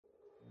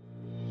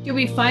Do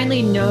we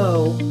finally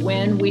know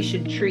when we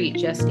should treat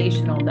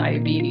gestational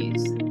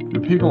diabetes?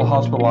 Do people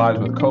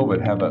hospitalized with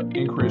COVID have an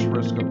increased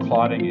risk of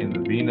clotting in the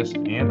venous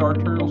and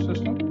arterial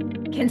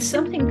system? Can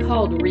something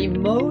called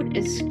remote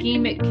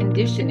ischemic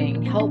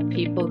conditioning help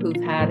people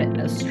who've had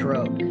a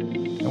stroke?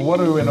 And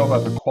what do we know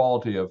about the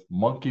quality of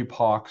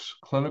monkeypox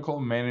clinical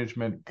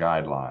management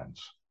guidelines?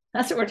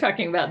 That's what we're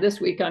talking about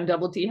this week on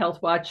Double T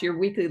Health Watch, your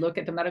weekly look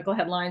at the medical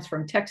headlines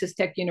from Texas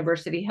Tech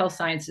University Health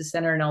Sciences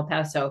Center in El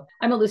Paso.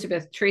 I'm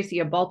Elizabeth Tracy,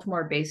 a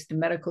Baltimore-based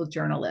medical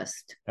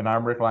journalist. And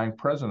I'm Rick Lang,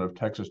 president of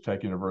Texas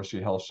Tech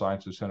University Health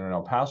Sciences Center in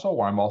El Paso,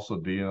 where I'm also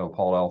dean of the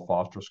Paul L.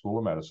 Foster School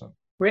of Medicine.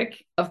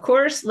 Rick, of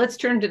course, let's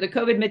turn to the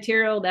COVID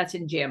material that's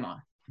in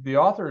JAMA. The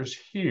authors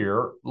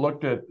here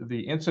looked at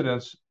the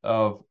incidence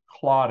of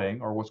clotting,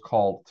 or what's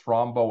called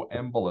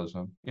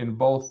thromboembolism, in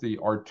both the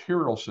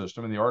arterial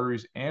system, in the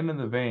arteries and in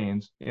the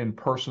veins in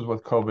persons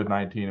with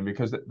COVID-19. And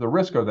because the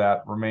risk of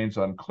that remains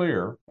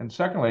unclear. And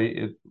secondly,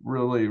 it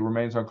really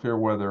remains unclear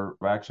whether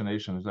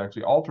vaccination has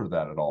actually altered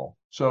that at all.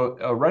 So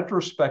a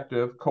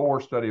retrospective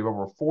cohort study of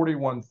over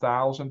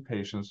 41,000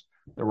 patients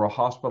that were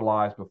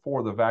hospitalized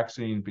before the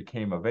vaccine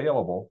became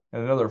available,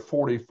 and another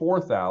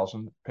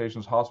 44,000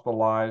 patients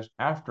hospitalized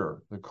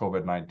after the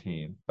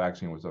COVID-19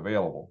 vaccine was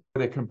available.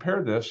 They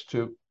compared this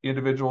to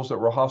individuals that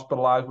were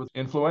hospitalized with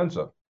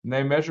influenza. And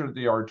they measured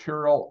the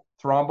arterial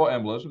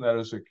thromboembolism, that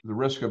is the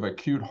risk of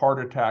acute heart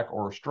attack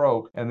or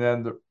stroke, and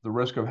then the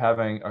risk of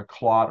having a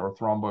clot or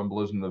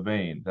thromboembolism in the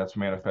vein. That's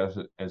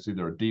manifested as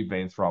either a deep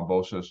vein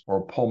thrombosis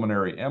or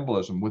pulmonary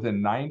embolism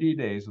within 90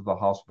 days of the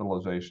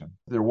hospitalization.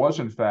 There was,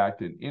 in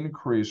fact, an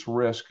increased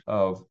risk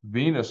of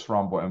venous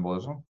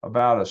thromboembolism,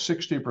 about a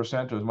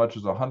 60% to as much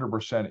as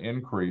 100%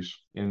 increase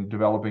in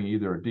developing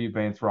either a deep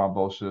vein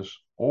thrombosis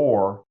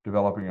or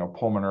developing a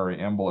pulmonary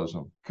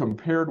embolism.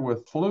 Compared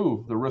with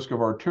flu, the risk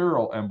of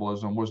arterial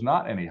embolism was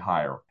not any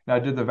higher. Now,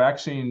 did the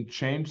vaccine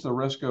change the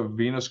risk of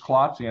venous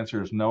clots? The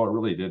answer is no, it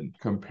really didn't.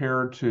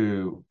 Compared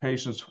to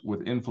patients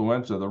with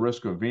influenza, the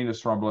risk of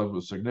venous thrombosis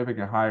was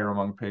significantly higher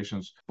among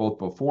patients both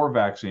before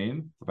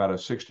vaccine, about a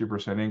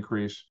 60%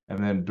 increase,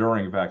 and then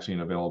during vaccine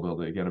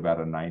availability, again, about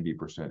a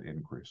 90%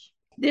 increase.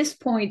 This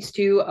points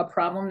to a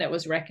problem that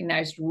was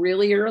recognized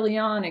really early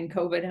on in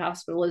COVID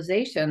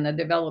hospitalization, the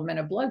development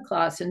of blood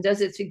clots. And does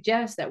it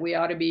suggest that we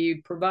ought to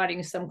be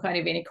providing some kind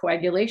of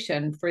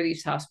anticoagulation for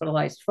these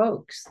hospitalized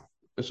folks?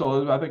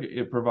 So I think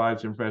it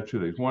provides information two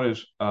things. One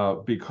is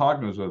be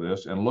cognizant of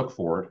this and look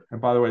for it.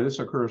 And by the way, this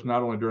occurs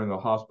not only during the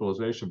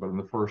hospitalization, but in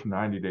the first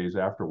 90 days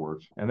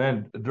afterwards. And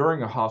then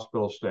during a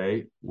hospital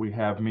stay, we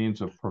have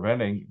means of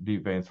preventing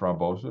deep vein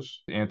thrombosis,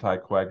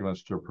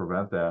 anticoagulants to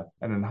prevent that.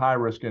 And in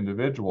high-risk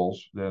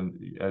individuals, then,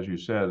 as you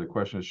said, the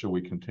question is, should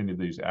we continue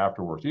these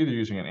afterwards, either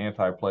using an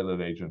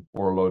antiplatelet agent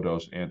or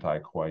low-dose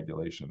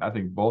anticoagulation? I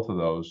think both of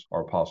those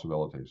are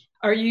possibilities.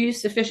 Are you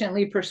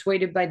sufficiently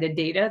persuaded by the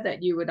data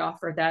that you would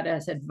offer that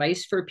as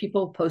advice for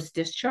people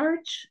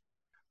post-discharge?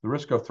 The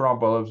risk of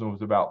thromboembolism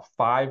was about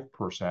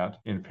 5%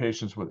 in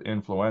patients with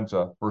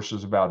influenza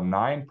versus about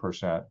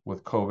 9%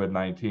 with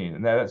COVID-19.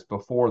 And that's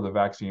before the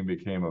vaccine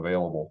became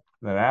available.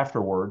 Then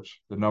afterwards,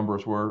 the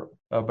numbers were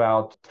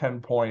about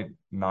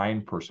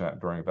 10.9%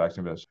 during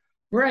vaccine visits.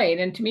 Right.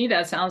 And to me,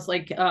 that sounds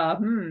like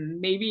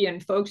maybe in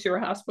folks who are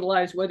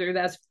hospitalized, whether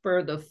that's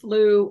for the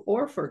flu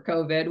or for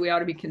COVID, we ought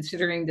to be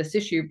considering this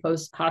issue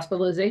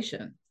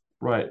post-hospitalization.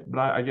 Right. But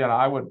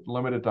I would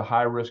limit it to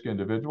high-risk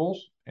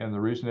individuals. And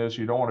the reason is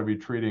you don't want to be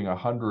treating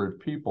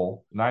 100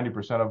 people,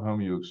 90% of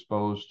whom you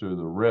expose to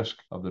the risk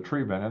of the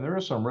treatment. And there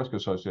is some risk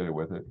associated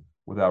with it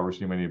without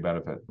receiving any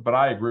benefit. But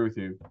I agree with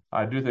you.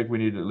 I do think we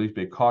need to at least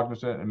be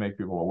cognizant and make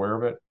people aware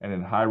of it. And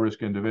in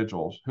high-risk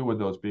individuals, who would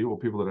those be? Well,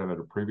 people that have had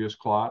a previous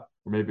clot,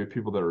 or maybe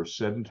people that are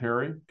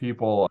sedentary,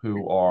 people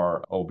who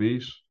are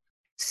obese.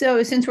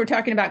 So, since we're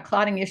talking about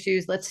clotting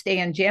issues, let's stay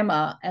in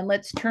JAMA and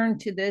let's turn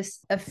to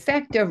this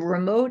effect of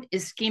remote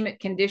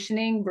ischemic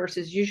conditioning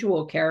versus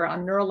usual care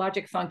on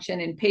neurologic function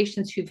in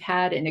patients who've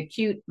had an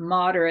acute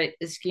moderate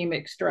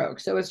ischemic stroke.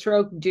 So, a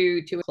stroke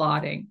due to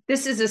clotting.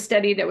 This is a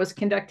study that was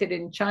conducted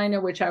in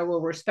China, which I will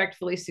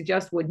respectfully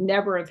suggest would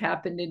never have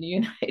happened in the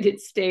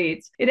United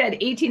States. It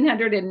had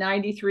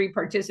 1,893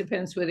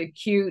 participants with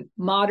acute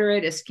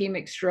moderate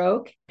ischemic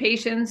stroke.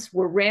 Patients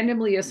were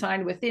randomly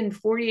assigned within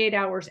 48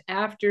 hours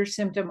after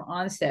symptom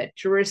onset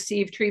to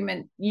receive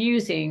treatment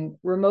using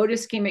remote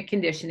ischemic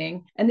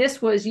conditioning. And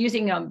this was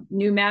using a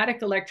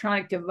pneumatic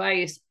electronic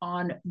device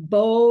on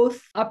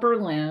both upper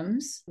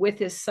limbs with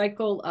this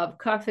cycle of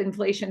cuff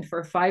inflation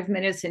for 5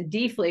 minutes and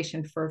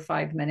deflation for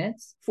 5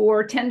 minutes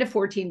for 10 to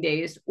 14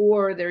 days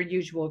or their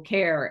usual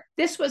care.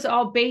 This was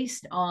all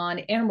based on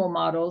animal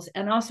models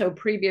and also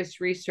previous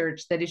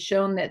research that has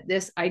shown that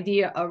this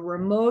idea of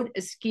remote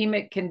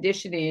ischemic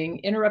conditioning,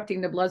 interrupting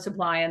the blood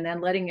supply and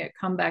then letting it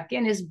come back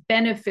in, is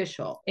beneficial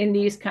beneficial in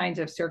these kinds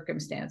of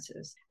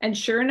circumstances. And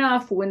sure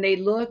enough, when they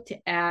looked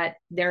at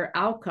their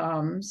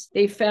outcomes,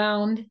 they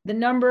found the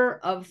number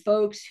of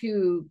folks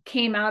who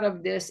came out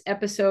of this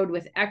episode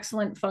with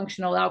excellent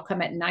functional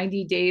outcome at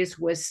 90 days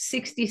was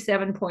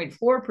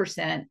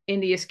 67.4% in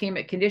the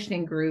ischemic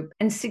conditioning group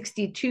and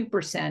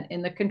 62%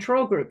 in the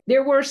control group.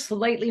 There were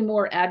slightly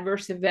more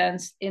adverse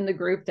events in the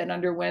group that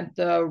underwent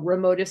the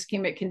remote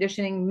ischemic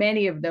conditioning.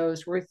 Many of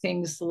those were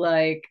things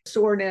like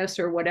soreness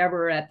or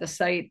whatever at the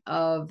site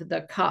of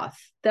the cuff.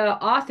 The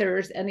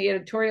authors and the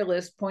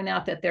editorialists point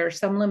out that there are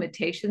some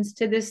limitations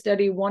to this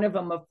study. One of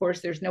them, of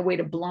course, there's no way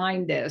to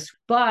blind this,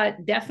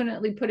 but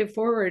definitely put it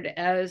forward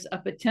as a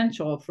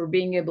potential for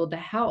being able to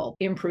help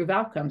improve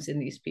outcomes in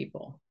these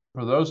people.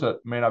 For those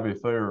that may not be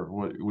familiar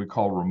with what we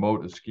call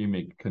remote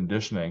ischemic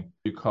conditioning,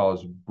 you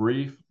cause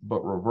brief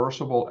but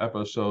reversible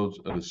episodes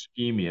of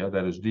ischemia,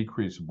 that is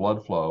decreased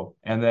blood flow,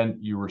 and then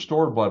you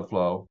restore blood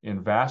flow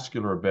in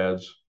vascular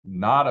beds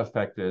not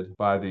affected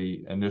by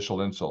the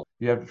initial insult.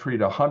 You have to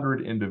treat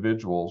 100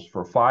 individuals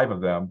for 5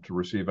 of them to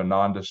receive a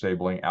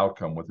non-disabling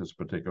outcome with this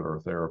particular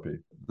therapy.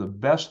 The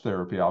best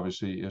therapy,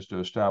 obviously, is to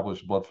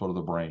establish blood flow to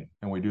the brain.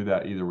 And we do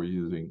that either we're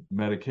using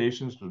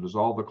medications to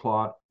dissolve the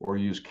clot or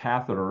use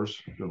catheters,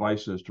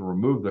 devices to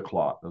remove the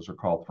clot. Those are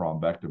called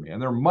thrombectomy.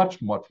 And they're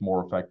much, much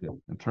more effective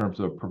in terms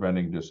of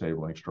preventing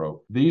disabling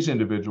stroke. These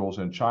individuals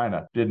in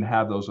China didn't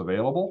have those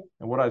available.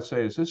 And what I'd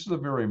say is this is a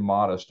very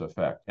modest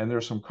effect. And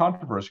there's some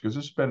controversy because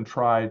this has been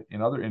tried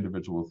in other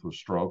individuals with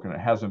stroke and it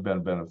hasn't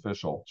been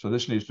beneficial. So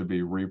this needs to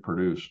be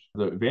reproduced.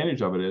 The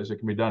advantage of it is it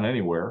can be done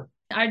anywhere.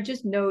 I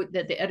just note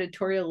that the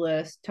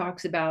editorialist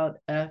talks about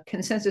a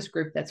consensus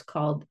group that's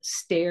called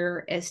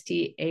STAIR,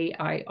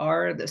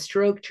 STAIR, the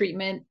Stroke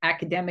Treatment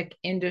Academic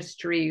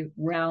Industry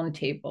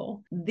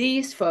Roundtable.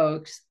 These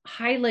folks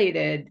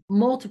highlighted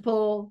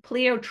multiple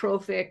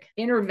pleiotropic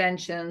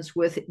interventions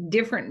with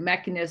different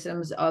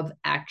mechanisms of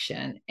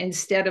action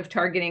instead of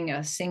targeting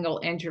a single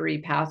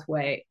injury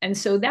pathway. And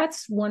so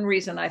that's one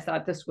reason I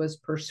thought this was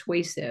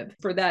persuasive.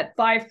 For that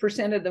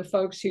 5% of the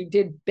folks who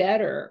did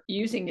better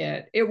using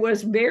it, it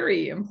was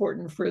very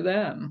important for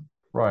them.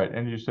 Right.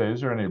 And you say, is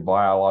there any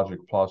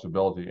biologic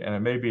plausibility? And it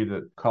may be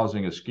that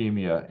causing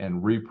ischemia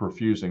and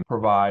reperfusing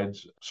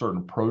provides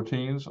certain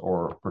proteins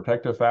or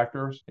protective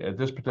factors. At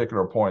this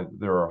particular point,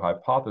 there are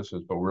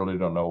hypotheses, but we really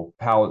don't know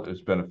how it's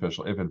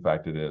beneficial, if in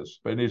fact it is.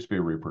 But it needs to be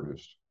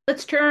reproduced.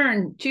 Let's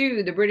turn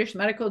to the British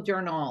Medical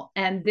Journal.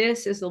 And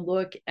this is a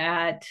look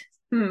at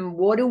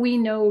what do we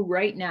know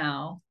right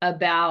now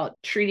about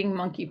treating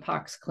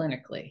monkeypox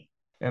clinically?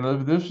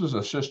 And this is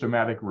a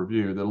systematic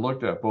review that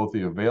looked at both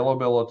the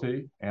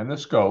availability and the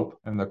scope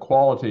and the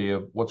quality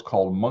of what's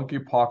called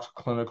monkeypox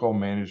clinical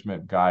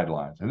management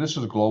guidelines. And this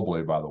is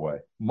globally, by the way.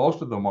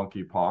 Most of the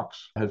monkeypox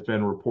has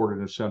been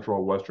reported in Central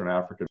and Western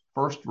Africa.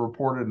 First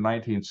reported in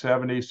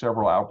 1970,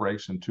 several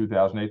outbreaks in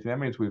 2018. That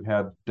means we've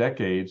had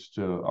decades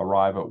to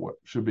arrive at what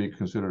should be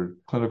considered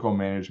clinical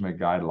management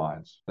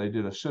guidelines. They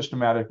did a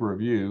systematic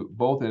review,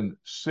 both in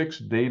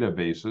 6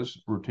 databases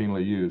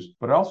routinely used,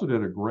 but also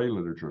did a gray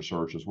literature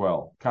search as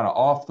well, kind of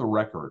off the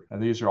record.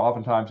 And these are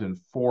oftentimes in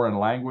foreign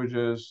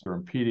languages, they're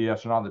in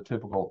PDFs, they're not the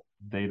typical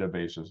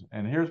databases.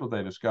 And here's what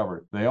they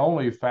discovered. They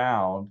only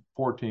found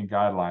 14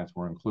 guidelines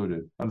were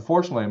included.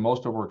 Unfortunately, most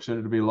of them were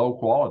considered to be low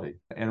quality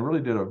and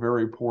really did a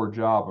very poor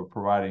job of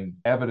providing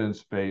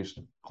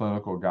evidence-based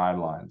clinical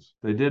guidelines.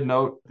 They did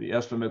note the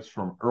estimates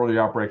from early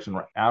outbreaks in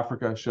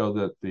Africa show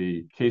that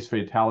the case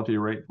fatality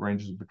rate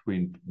ranges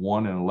between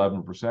 1 and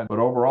 11%. But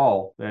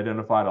overall, they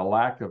identified a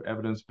lack of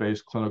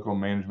evidence-based clinical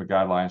management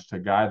guidelines to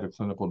guide the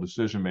clinical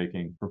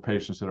decision-making for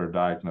patients that are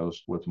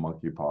diagnosed with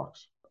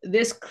monkeypox.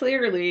 This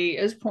clearly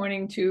is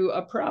pointing to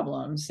a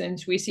problem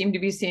since we seem to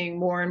be seeing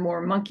more and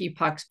more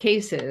monkeypox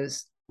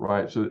cases.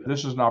 Right. So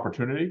this is an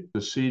opportunity. The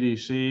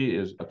CDC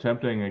is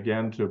attempting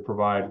again to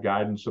provide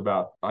guidance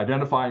about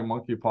identifying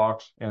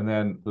monkeypox and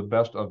then the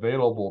best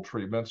available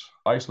treatments,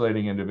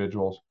 isolating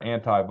individuals,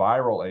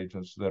 antiviral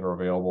agents that are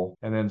available,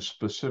 and then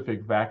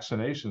specific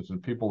vaccinations in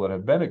people that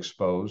have been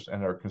exposed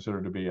and are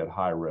considered to be at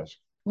high risk.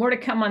 More to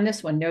come on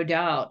this one, no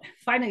doubt.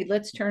 Finally,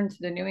 let's turn to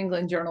the New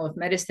England Journal of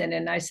Medicine.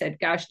 And I said,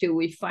 gosh, do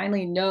we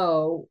finally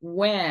know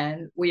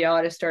when we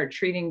ought to start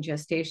treating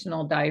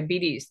gestational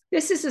diabetes?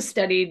 This is a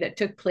study that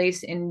took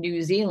place in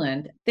New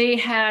Zealand. They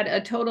had a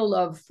total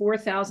of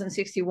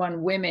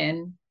 4,061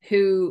 women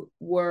who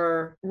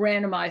were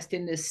randomized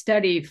in this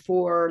study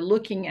for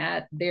looking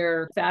at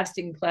their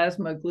fasting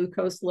plasma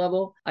glucose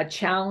level, a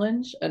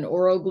challenge, an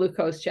oral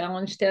glucose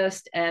challenge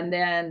test, and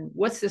then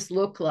what's this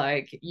look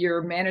like,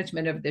 your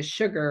management of the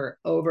sugar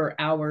over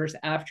hours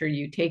after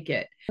you take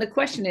it. The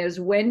question is,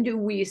 when do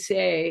we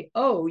say,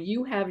 oh,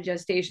 you have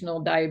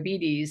gestational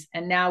diabetes,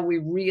 and now we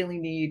really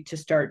need to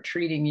start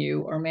treating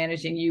you or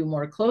managing you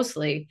more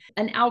closely?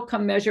 An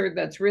outcome measure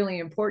that's really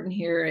important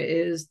here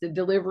is the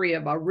delivery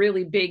of a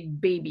really big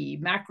baby,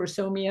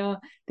 macrosomia.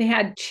 They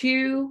had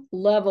 2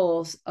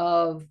 levels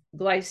of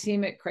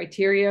glycemic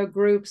criteria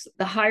groups.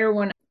 The higher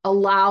one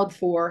allowed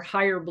for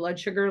higher blood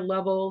sugar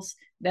levels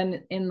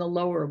than in the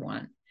lower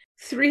one.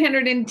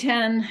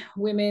 310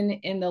 women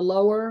in the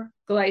lower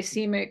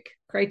glycemic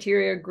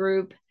criteria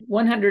group,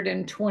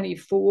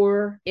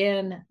 124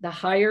 in the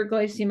higher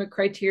glycemic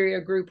criteria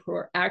group who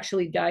are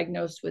actually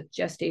diagnosed with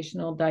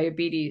gestational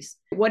diabetes.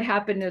 What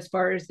happened as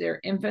far as their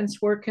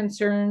infants were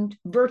concerned?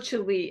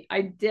 Virtually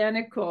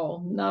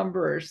identical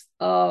numbers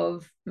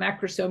of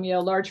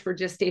macrosomia, large for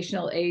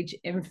gestational age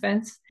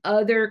infants,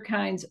 other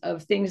kinds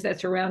of things that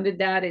surrounded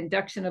that,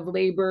 induction of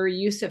labor,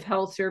 use of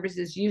health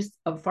services, use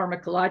of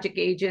pharmacologic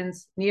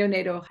agents,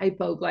 neonatal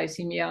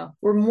hypoglycemia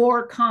were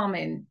more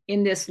common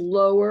in this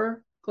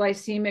lower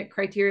glycemic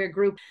criteria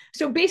group.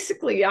 So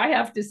basically, I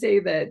have to say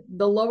that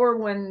the lower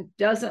one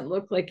doesn't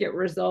look like it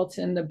results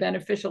in the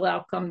beneficial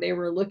outcome they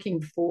were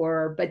looking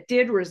for, but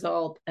did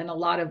result in a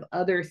lot of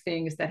other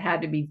things that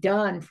had to be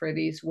done for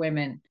these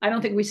women. I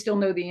don't think we still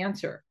know the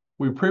answer.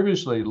 We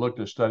previously looked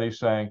at studies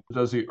saying,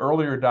 does the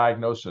earlier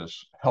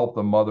diagnosis help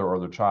the mother or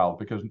the child?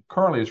 Because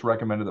currently it's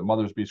recommended that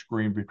mothers be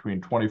screened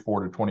between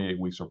 24 to 28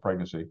 weeks of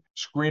pregnancy.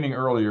 Screening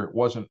earlier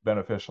wasn't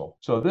beneficial.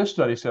 So this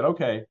study said,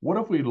 okay, what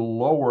if we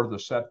lower the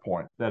set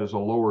point? That is a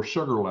lower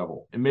sugar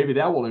level. And maybe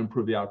that will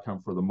improve the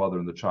outcome for the mother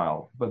and the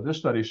child. But this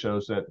study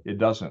shows that it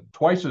doesn't.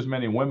 Twice as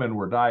many women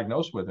were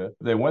diagnosed with it.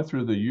 They went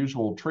through the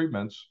usual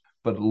treatments,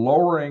 but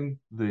lowering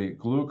the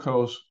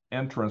glucose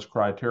entrance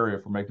criteria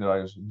for making the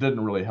diagnosis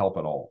didn't really help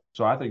at all.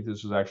 So I think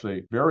this is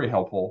actually very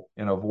helpful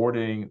in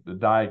avoiding the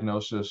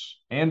diagnosis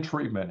and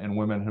treatment in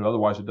women who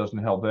otherwise it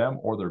doesn't help them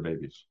or their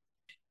babies.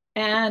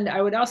 And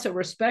I would also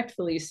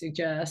respectfully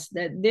suggest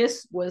that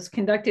this was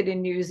conducted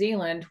in New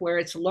Zealand, where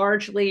it's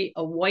largely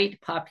a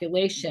white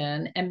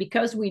population. And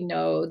because we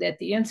know that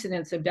the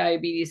incidence of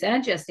diabetes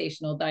and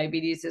gestational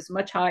diabetes is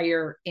much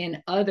higher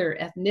in other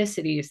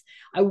ethnicities,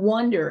 I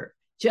wonder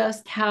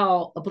just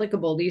how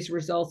applicable these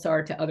results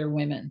are to other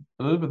women.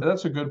 Elizabeth,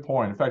 that's a good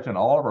point. In fact, in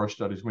all of our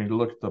studies, we need to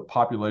look at the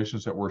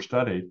populations that were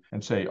studied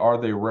and say, are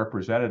they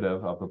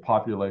representative of the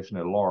population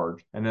at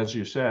large? And as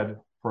you said,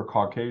 for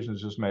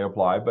Caucasians, this may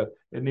apply, but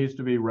it needs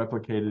to be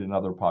replicated in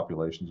other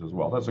populations as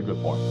well. That's a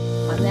good point.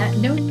 On that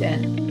note,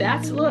 then,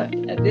 that's a look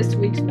at this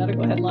week's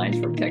medical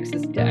headlines from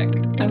Texas Tech.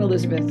 I'm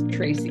Elizabeth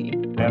Tracy.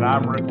 And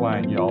I'm Rick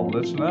Lang. Y'all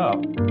listen up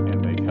and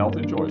make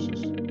healthy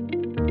choices.